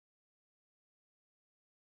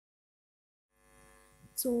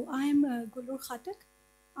So I'm Gul Rukh Khattak.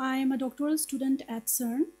 I'm a doctoral student at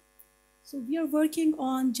CERN. So we are working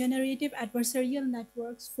on generative adversarial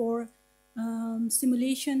networks for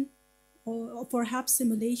simulation or perhaps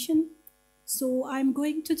simulation. So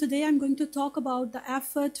today I'm going to talk about the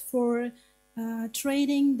effort for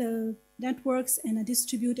training the networks in a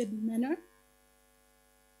distributed manner.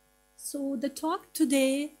 So the talk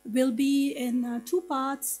today will be in two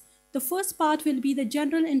parts. The first part will be the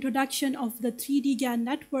general introduction of the 3D GAN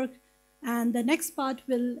network, and the next part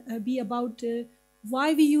will be about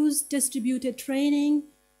why we use distributed training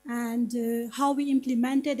and how we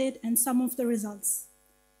implemented it and some of the results.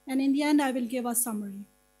 And in the end, I will give a summary.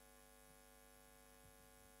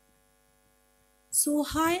 So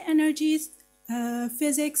high energy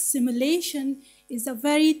physics simulation is a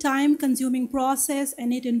very time-consuming process,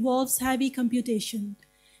 and it involves heavy computation.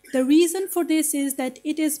 The reason for this is that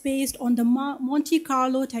it is based on the Monte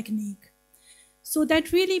Carlo technique. So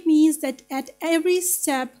that really means that at every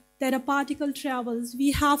step that a particle travels,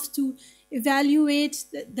 we have to evaluate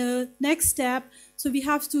the next step. So we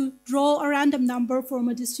have to draw a random number from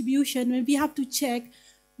a distribution, and we have to check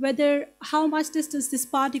whether how much distance this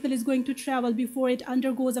particle is going to travel before it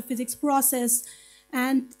undergoes a physics process.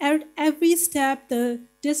 And at every step, the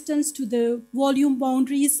distance to the volume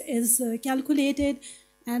boundaries is calculated,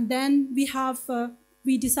 and then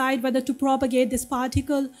we decide whether to propagate this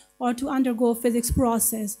particle or to undergo a physics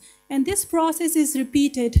process. And this process is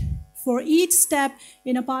repeated for each step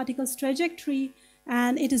in a particle's trajectory,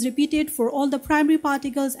 and it is repeated for all the primary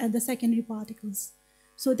particles and the secondary particles.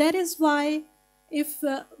 So that is why if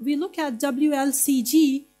we look at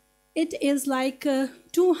WLCG, it is like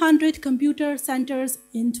 200 computer centers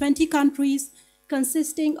in 20 countries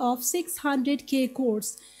consisting of 600K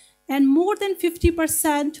cores. And more than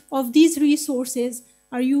 50% of these resources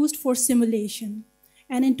are used for simulation.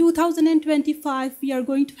 And in 2025, we are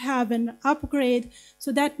going to have an upgrade.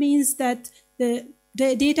 So that means that the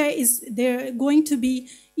data they're going to be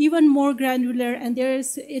even more granular, and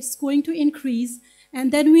it's going to increase.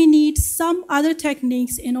 And then we need some other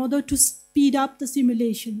techniques in order to speed up the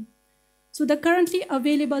simulation. So the currently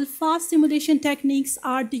available fast simulation techniques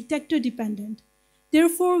are detector dependent.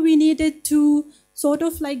 Therefore, we needed to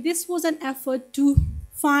this was an effort to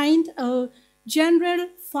find a general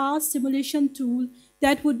fast simulation tool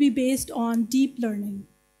that would be based on deep learning.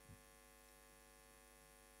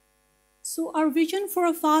 So our vision for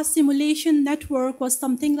a fast simulation network was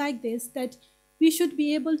something like this, that we should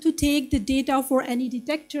be able to take the data for any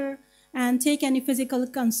detector and take any physics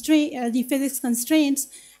constraints,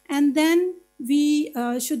 and then we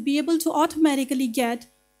should be able to automatically get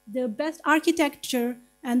the best architecture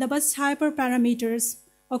and the best hyperparameters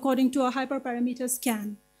according to a hyperparameter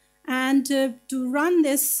scan. And to run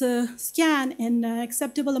this scan in an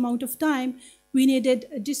acceptable amount of time, we needed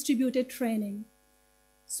a distributed training.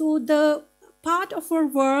 So the part of our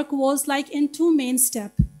work was like in two main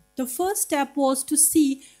steps. The first step was to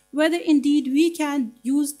see whether indeed we can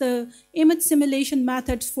use the image simulation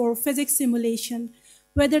methods for physics simulation,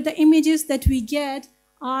 whether the images that we get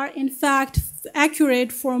are in fact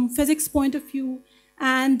accurate from physics point of view,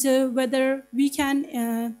 and whether we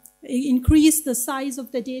can increase the size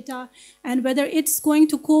of the data, and whether it's going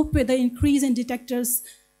to cope with the increase in detectors'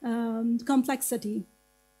 complexity.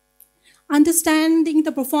 Understanding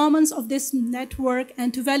the performance of this network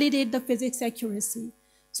and to validate the physics accuracy.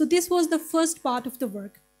 So this was the first part of the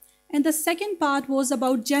work. And the second part was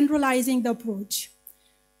about generalizing the approach.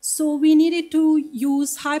 So we needed to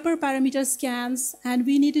use hyperparameter scans, and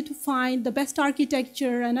we needed to find the best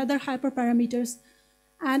architecture and other hyperparameters.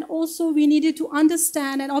 And also we needed to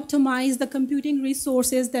understand and optimize the computing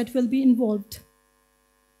resources that will be involved.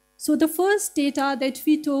 So the first data that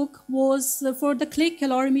we took was for the click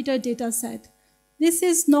calorimeter dataset. This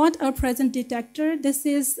is not a present detector. This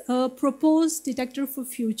is a proposed detector for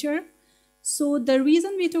future. So the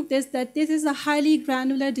reason we took this, that this is a highly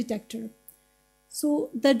granular detector.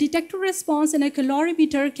 So the detector response in a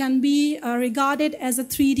calorimeter can be regarded as a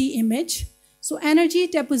 3D image. So energy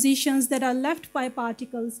depositions that are left by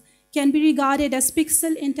particles can be regarded as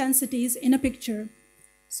pixel intensities in a picture.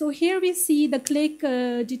 So here we see the click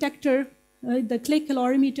detector, the click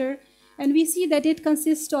calorimeter, and we see that it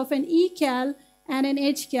consists of an ECal and an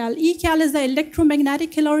HCal. ECal is the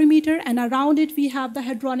electromagnetic calorimeter, and around it we have the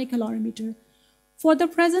hadronic calorimeter. For the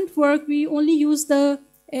present work, we only use the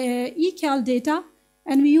ECal data,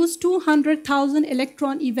 and we use 200,000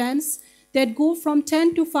 electron events that go from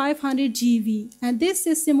 10 to 500 GeV, and this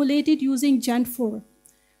is simulated using Gen4.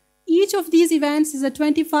 Each of these events is a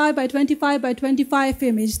 25 by 25 by 25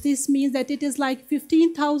 image. This means that it is like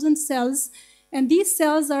 15,000 cells And these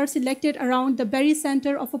cells are selected around the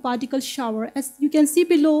barycenter of a particle shower. As you can see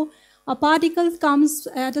below, a particle comes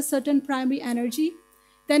at a certain primary energy.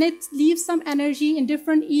 Then it leaves some energy in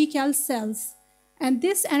different ecal cells. And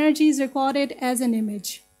this energy is recorded as an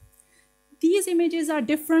image. These images are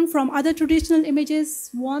different from other traditional images,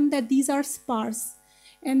 one that these are sparse.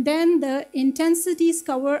 And then the intensities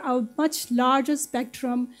cover a much larger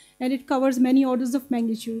spectrum, and it covers many orders of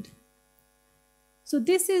magnitude. So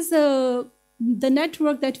this is the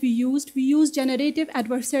network that we used. We used generative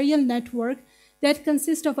adversarial network that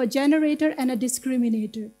consists of a generator and a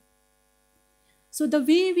discriminator. So the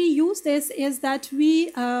way we use this is that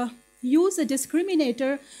we use a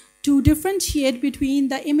discriminator to differentiate between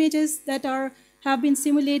the images that have been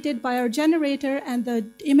simulated by our generator and the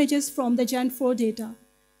images from the Gen 4 data.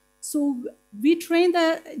 So we train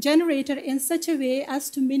the generator in such a way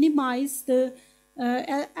as to minimize the,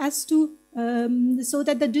 so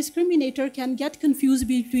that the discriminator can get confused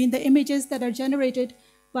between the images that are generated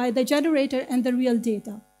by the generator and the real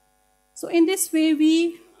data. So in this way,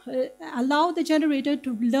 we allow the generator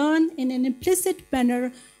to learn in an implicit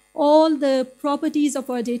manner all the properties of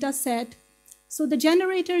our data set. So the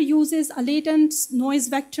generator uses a latent noise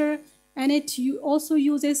vector, and it also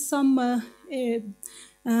uses some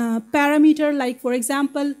parameter, like for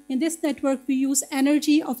example, in this network, we use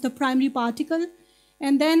energy of the primary particle.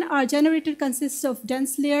 And then our generator consists of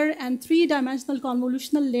dense layer and three-dimensional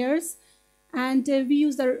convolutional layers. And we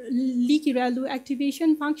use the leaky ReLU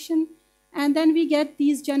activation function. And then we get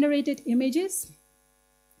these generated images.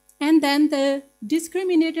 And then the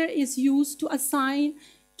discriminator is used to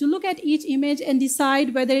look at each image and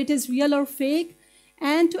decide whether it is real or fake,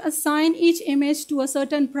 and to assign each image to a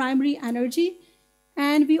certain primary energy.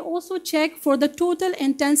 And we also check for the total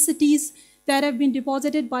intensities that have been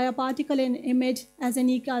deposited by a particle in image as an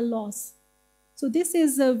equal loss. So this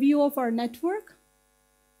is a view of our network.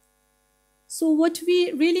 So what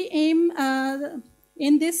we really aim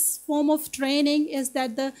in this form of training is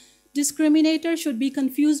that the discriminator should be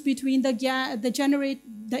confused between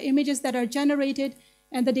the images that are generated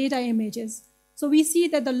and the data images. So we see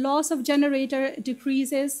that the loss of generator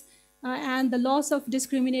decreases and the loss of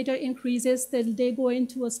discriminator increases till they go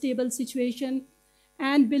into a stable situation.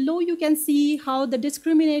 And below you can see how the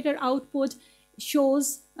discriminator output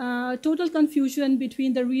shows total confusion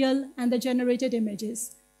between the real and the generated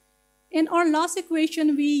images. In our loss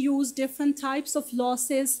equation, we use different types of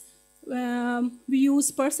losses. We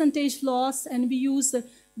use percentage loss, and we use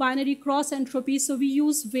binary cross entropy. So we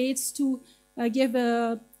use weights to give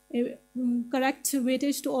a correct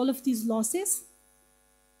weightage to all of these losses.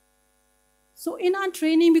 So in our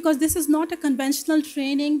training, because this is not a conventional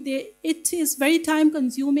training, it is very time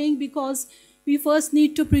consuming, because we first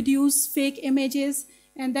need to produce fake images,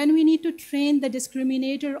 and then we need to train the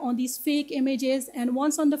discriminator on these fake images, and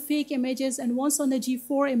once on the fake images and once on the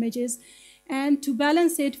G4 images. And to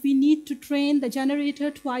balance it, we need to train the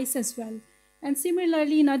generator twice as well. And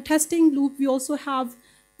similarly, in our testing loop, we also have,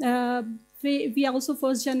 we also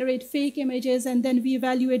first generate fake images, and then we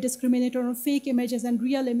evaluate discriminator on fake images and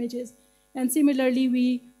real images. And similarly,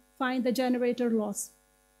 we find the generator loss.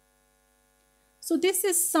 So this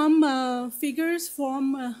is some figures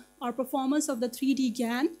from our performance of the 3D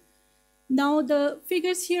GAN. Now the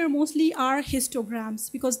figures here mostly are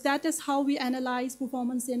histograms, because that is how we analyze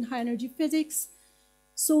performance in high energy physics.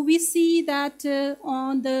 So we see that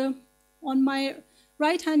on my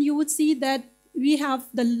right hand, you would see that we have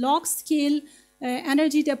the log scale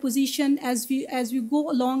energy deposition as we go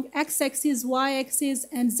along x-axis, y-axis,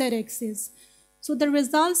 and z-axis. So the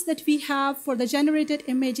results that we have for the generated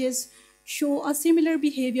images show a similar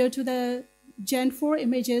behavior to the Gen 4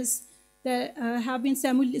 images that have been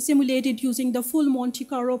simulated using the full Monte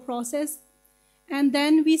Carlo process. And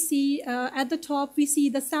then we see at the top, we see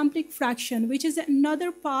the sampling fraction, which is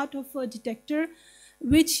another part of a detector,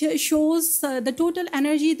 which shows the total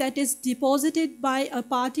energy that is deposited by a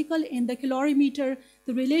particle in the calorimeter,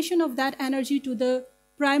 the relation of that energy to the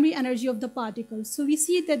primary energy of the particle. So we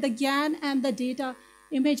see that the GAN and the data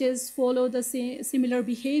images follow the similar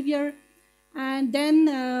behavior. And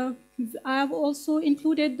then I have also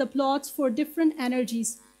included the plots for different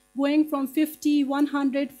energies, going from 50,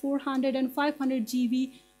 100, 400, and 500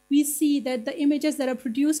 GeV. We see that the images that are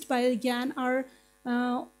produced by the GAN are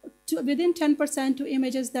within 10% to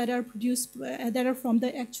images that are produced that are from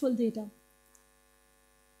the actual data.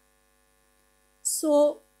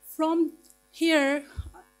 So from here,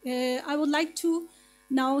 I would like to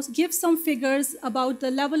now give some figures about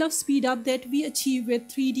the level of speed up that we achieve with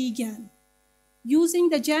 3D GAN. Using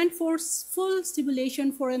the Gen 4's full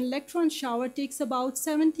simulation for an electron shower takes about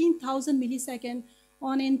 17,000 milliseconds,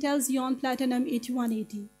 on Intel Xeon Platinum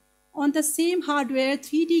 8180. On the same hardware,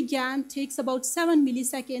 3D GAN takes about 7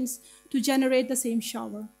 milliseconds to generate the same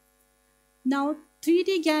shower. Now,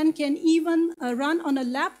 3D GAN can even run on a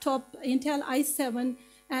laptop Intel i7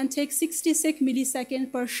 and take 66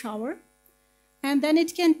 milliseconds per shower. And then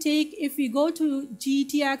it can take, if we go to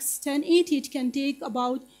GTX 1080, it can take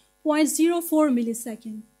about 0.04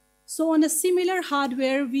 millisecond. So on a similar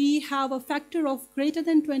hardware, we have a factor of greater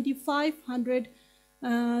than 2500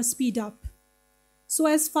 speed up. So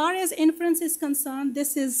as far as inference is concerned,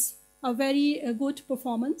 this is a very good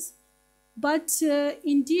performance. But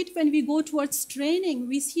indeed, when we go towards training,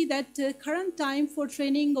 we see that current time for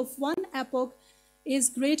training of one epoch is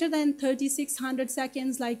greater than 3600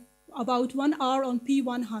 seconds, like about 1 hour on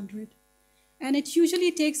P100. And it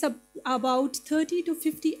usually takes about 30 to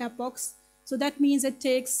 50 epochs. So that means it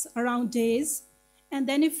takes around days. And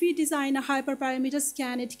then if we design a hyperparameter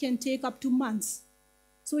scan, it can take up to months.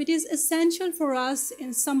 So it is essential for us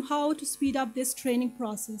in somehow to speed up this training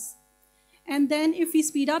process. And then if we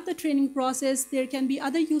speed up the training process, there can be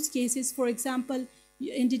other use cases, for example,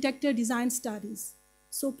 in detector design studies.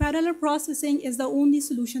 So parallel processing is the only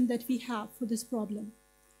solution that we have for this problem.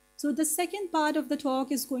 So the second part of the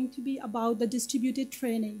talk is going to be about the distributed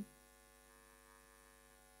training.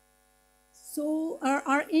 So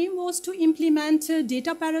our aim was to implement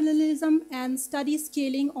data parallelism and study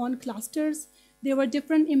scaling on clusters. There were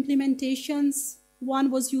different implementations.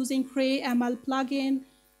 One was using Cray ML plugin,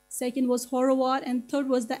 second was Horowat, and third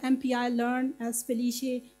was the MPI Learn, as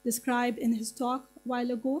Felice described in his talk a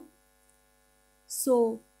while ago.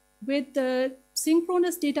 So with the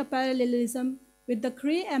synchronous data parallelism, with the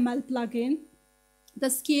Cray ML plugin, the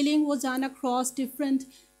scaling was done across different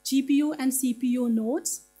GPU and CPU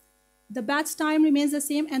nodes. The batch time remains the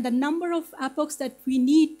same, and the number of epochs that we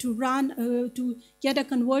need to run to get a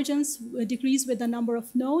convergence decreased with the number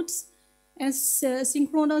of nodes. As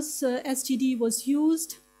synchronous SGD was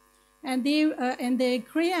used, and in the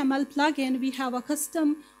Cray ML plugin, we have a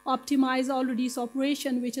custom optimized all-reduce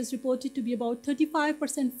operation, which is reported to be about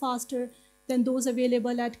 35% faster than those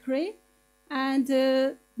available at Cray. And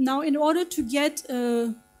now, in order to get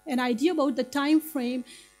an idea about the time frame,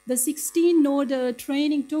 the 16-node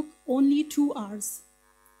training took only 2 hours.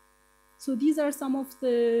 So these are some of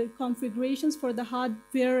the configurations for the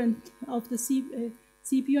hardware and of the CPU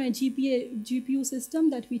and GPU system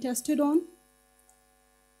that we tested on.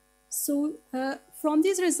 So from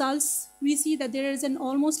these results, we see that there is an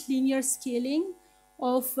almost linear scaling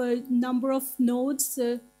of number of nodes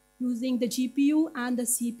using the GPU and the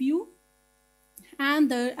CPU. And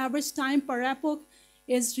the average time per epoch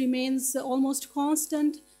remains almost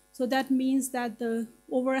constant. So that means that the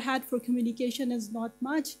overhead for communication is not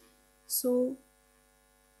much. So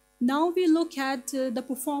now we look at the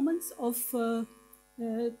performance of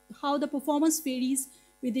how the performance varies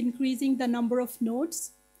with increasing the number of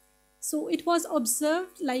nodes. So it was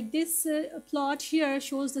observed like this plot here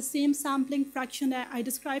shows the same sampling fraction that I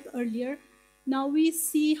described earlier. Now we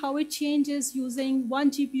see how it changes using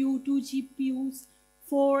 1 GPU, 2 GPUs,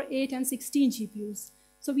 4, 8, and 16 GPUs.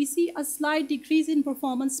 So we see a slight decrease in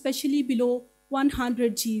performance, especially below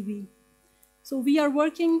 100 GV. So we are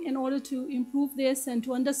working in order to improve this and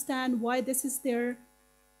to understand why this is there.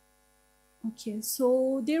 Okay,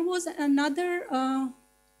 so there was another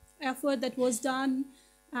effort that was done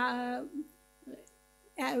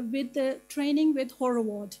with the training with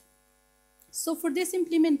Horowat. So for this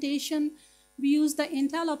implementation, we use the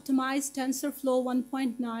Intel optimized TensorFlow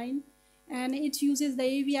 1.9, and it uses the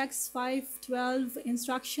AVX512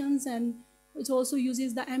 instructions, and it also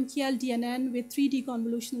uses the MKL-DNN with 3D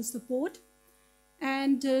convolutional support.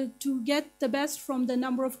 And to get the best from the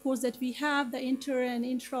number of cores that we have, the inter and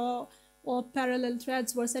intra or parallel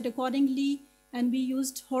threads were set accordingly, and we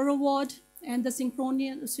used Horowat and the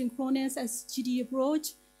synchronous SGD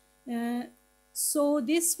approach. So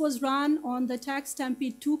this was run on the TAX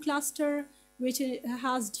Stampede 2 cluster, which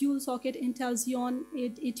has dual socket Intel Xeon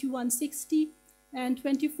 8160 and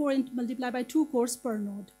 24 multiplied by 2 cores per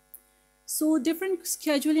node. So different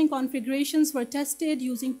scheduling configurations were tested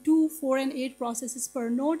using 2, 4, and 8 processes per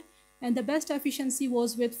node, and the best efficiency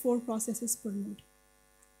was with 4 processes per node.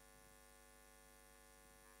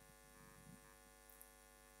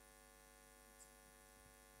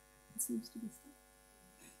 It seems to be stuck.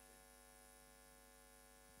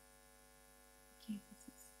 Okay,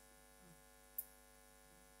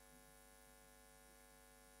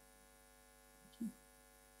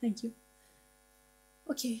 thank you.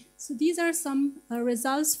 Okay, so these are some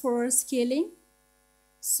results for scaling.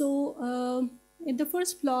 So in the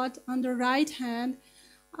first plot on the right hand,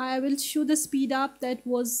 I will show the speed up that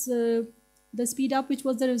was the speed up, which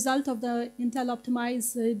was the result of the Intel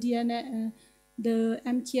optimized DNN, the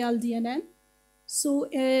MKL DNN. So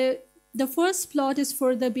the first plot is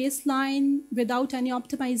for the baseline without any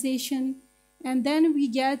optimization. And then we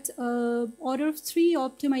get order of 3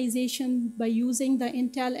 optimization by using the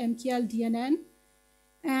Intel MKL DNN.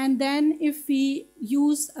 And then if we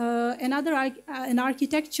use an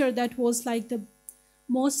architecture that was like the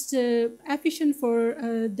most efficient for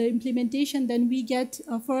the implementation, then we get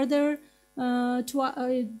a further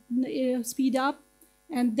speed up.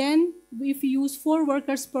 And then if we use 4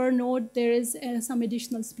 workers per node, there is some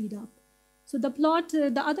additional speed up. So the plot,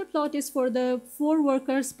 the other plot is for the 4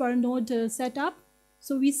 workers per node setup.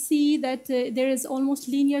 So we see that there is almost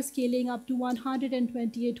linear scaling up to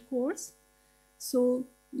 128 cores. So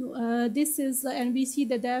this is, and we see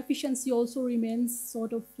that the efficiency also remains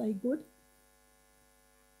sort of like good.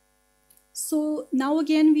 So now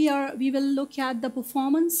again, we will look at the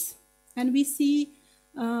performance, and we see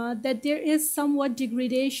that there is somewhat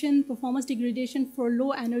degradation, performance degradation for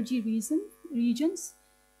low energy regions.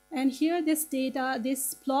 And here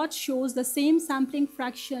this plot shows the same sampling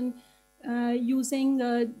fraction using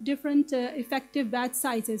different effective batch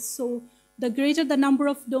sizes. So the greater the number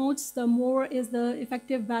of nodes, the more is the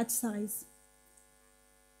effective batch size.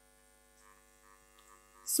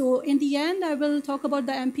 So in the end, I will talk about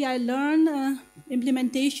the MPI Learn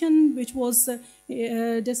implementation, which was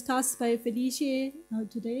discussed by Felice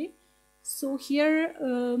today. So here,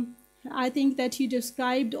 I think that he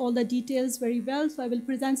described all the details very well, so I will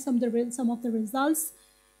present some of the results.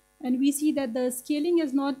 And we see that the scaling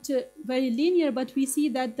is not very linear, but we see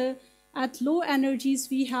that at low energies,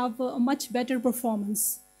 we have a much better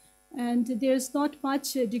performance. And there's not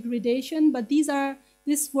much degradation, but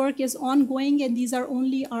this work is ongoing, and these are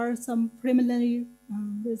some preliminary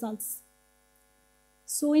results.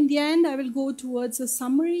 So in the end, I will go towards a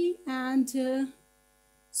summary. And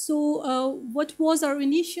what was our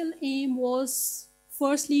initial aim was,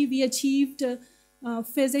 firstly, we achieved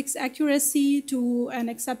physics accuracy to an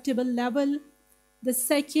acceptable level. The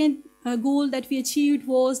second goal that we achieved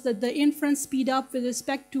was that the inference speed up with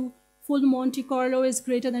respect to full Monte Carlo is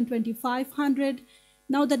greater than 2500.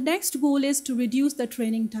 Now the next goal is to reduce the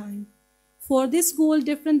training time. For this goal,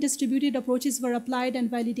 different distributed approaches were applied and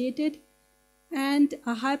validated, and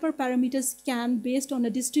a hyperparameter scan based on a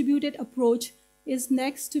distributed approach is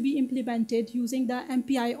next to be implemented using the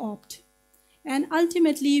MPI-opt. And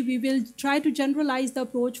ultimately, we will try to generalize the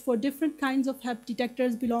approach for different kinds of HEP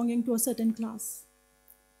detectors belonging to a certain class.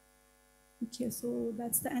 Okay, so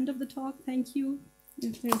that's the end of the talk. Thank you.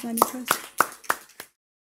 If there's any questions.